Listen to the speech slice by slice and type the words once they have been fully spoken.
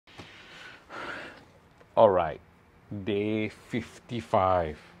All right, day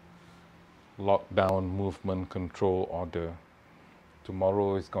 55, lockdown movement control order.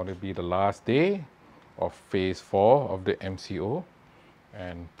 Tomorrow is going to be the last day of phase 4 of the MCO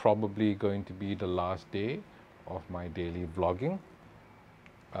and probably going to be the last day of my daily vlogging.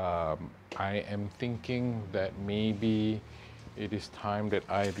 I am thinking that maybe it is time that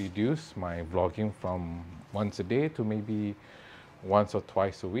I reduce my vlogging from once a day to maybe once or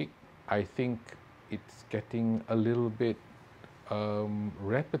twice a week. I think it's getting a little bit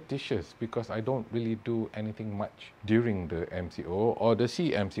repetitious because I don't really do anything much during the MCO or the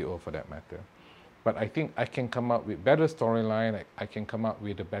CMCO for that matter. But I think I can come up with better storyline, I can come up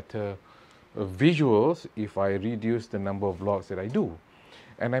with a better visuals if I reduce the number of vlogs that I do.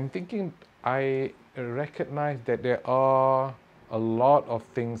 And I'm thinking, I recognize that there are a lot of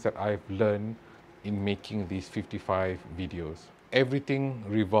things that I've learned in making these 55 videos. Everything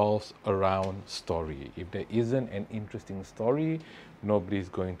revolves around story. If there isn't an interesting story, nobody's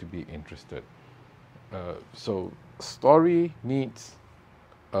going to be interested. So story needs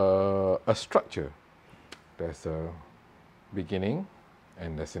a structure. There's a beginning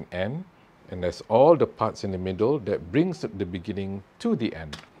and there's an end, and there's all the parts in the middle that brings the beginning to the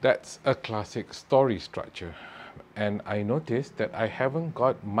end. That's a classic story structure. And I noticed that I haven't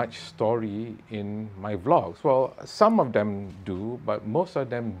got much story in my vlogs. Well, some of them do, but most of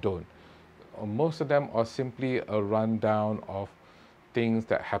them don't. Most of them are simply a rundown of things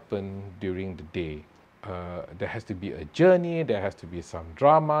that happen during the day. There has to be a journey, there has to be some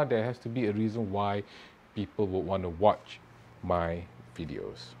drama, there has to be a reason why people would want to watch my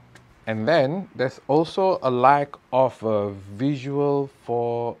videos. And then there's also a lack of a visual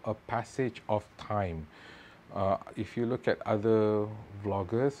for a passage of time. If you look at other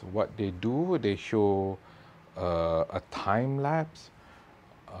vloggers, what they do, they show a time lapse.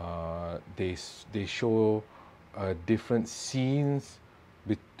 They show different scenes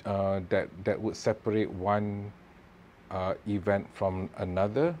that would separate one event from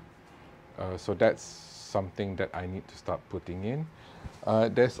another. So that's something that I need to start putting in.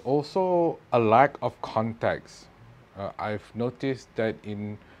 There's also a lack of context. I've noticed that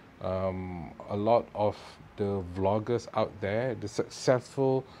in a lot of the vloggers out there, the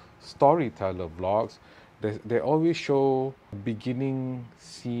successful storyteller vlogs, they always show a beginning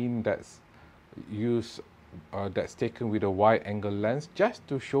scene that's that's taken with a wide angle lens just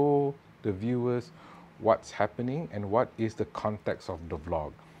to show the viewers what's happening and what is the context of the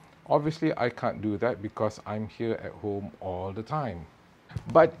vlog. Obviously, I can't do that because I'm here at home all the time.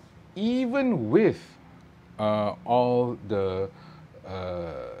 But even with all the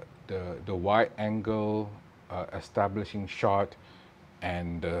wide angle establishing shot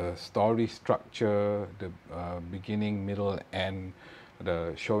and the story structure, the beginning, middle, end,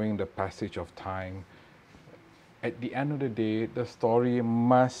 showing the passage of time, at the end of the day, the story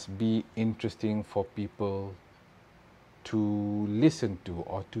must be interesting for people to listen to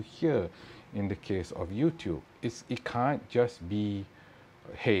or to hear. In the case of YouTube, it can't just be,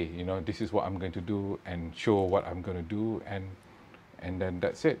 hey, you know, this is what I'm going to do and show what I'm going to do and then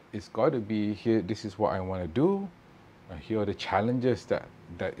that's it. It's got to be, here, this is what I want to do. Here are the challenges that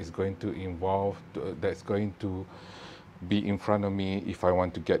is going to involve, that's going to be in front of me if I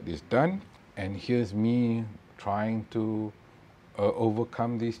want to get this done. And here's me trying to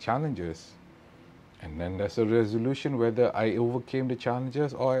overcome these challenges. And then there's a resolution whether I overcame the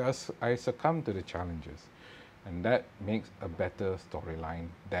challenges or I succumbed to the challenges. And that makes a better storyline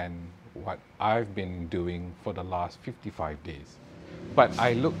than what I've been doing for the last 55 days. But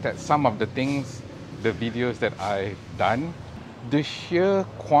I looked at some of the things, the videos that I've done. The sheer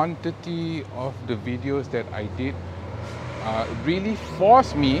quantity of the videos that I did really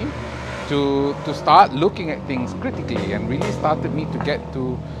forced me to start looking at things critically and really started me to get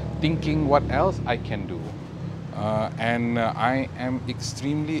to thinking what else I can do. And I am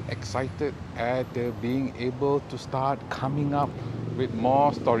extremely excited at being able to start coming up with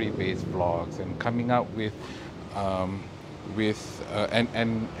more story-based vlogs and coming up with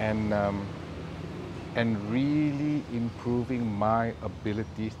and really improving my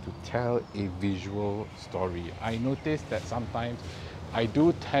abilities to tell a visual story. I noticed that sometimes I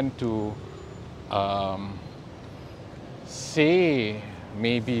do tend to say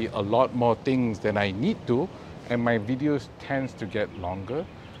maybe a lot more things than I need to, and my videos tends to get longer.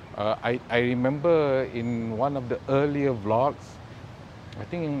 I remember in one of the earlier vlogs, I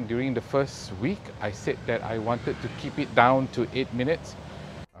think during the first week, I said that I wanted to keep it down to 8 minutes.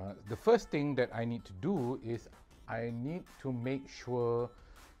 The first thing that I need to do is I need to make sure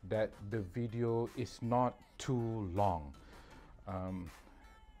that the video is not too long.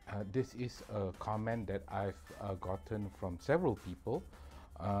 This is a comment that I've gotten from several people,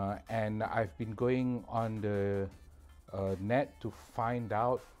 and I've been going on the net to find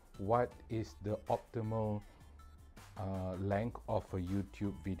out what is the optimal length of a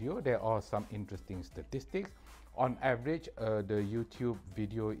YouTube video. There are some interesting statistics. On average, the YouTube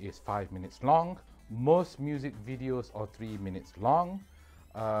video is 5 minutes long. Most music videos are 3 minutes long.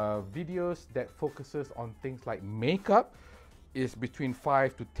 Videos that focuses on things like makeup is between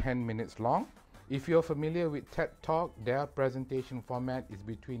 5 to 10 minutes long. If you're familiar with TED Talk, their presentation format is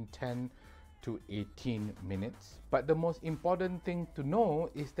between 10 to 18 minutes. But the most important thing to know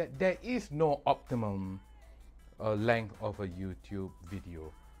is that there is no optimum length of a YouTube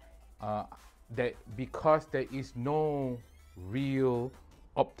video. Because there is no real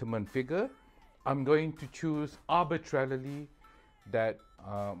optimum figure, I'm going to choose arbitrarily that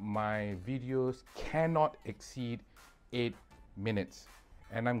my videos cannot exceed 8 minutes,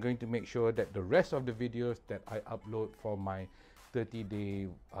 and I'm going to make sure that the rest of the videos that I upload for my 30-day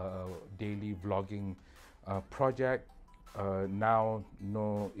daily vlogging project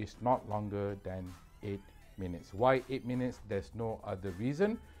is not longer than 8 minutes. Why 8 minutes? There's no other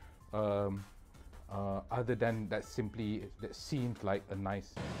reason other than that seems like a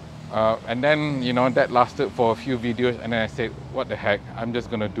nice and then, you know, that lasted for a few videos, and then I said, what the heck, I'm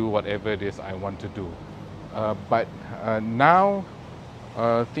just gonna do whatever it is I want to do. But now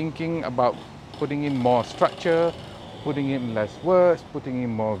thinking about putting in more structure, putting in less words, putting in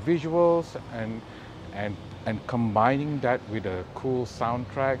more visuals, and combining that with a cool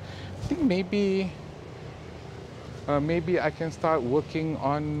soundtrack, I think maybe I can start working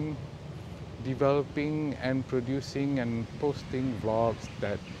on developing and producing and posting vlogs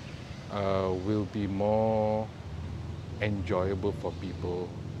that will be more enjoyable for people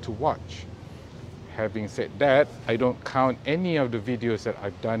to watch. Having said that, I don't count any of the videos that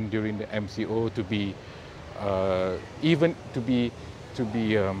I've done during the MCO to be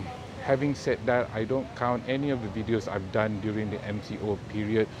having said that, I don't count any of the videos I've done during the MCO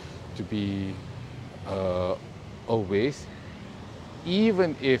period to be a waste,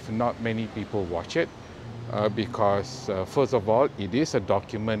 even if not many people watch it, because first of all, it is a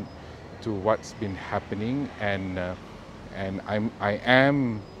document to what's been happening, and I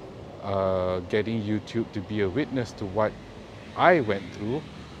am getting YouTube to be a witness to what I went through,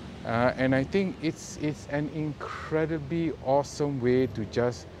 and I think it's an incredibly awesome way to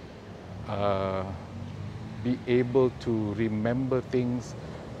just be able to remember things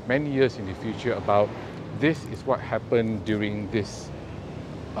many years in the future about this is what happened during this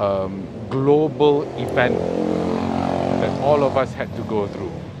global event that all of us had to go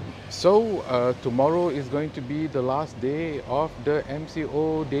through. So tomorrow is going to be the last day of the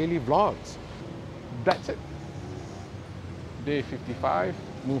MCO daily vlogs. That's it. Day 55,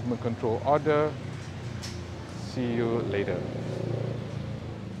 movement control order. See you later.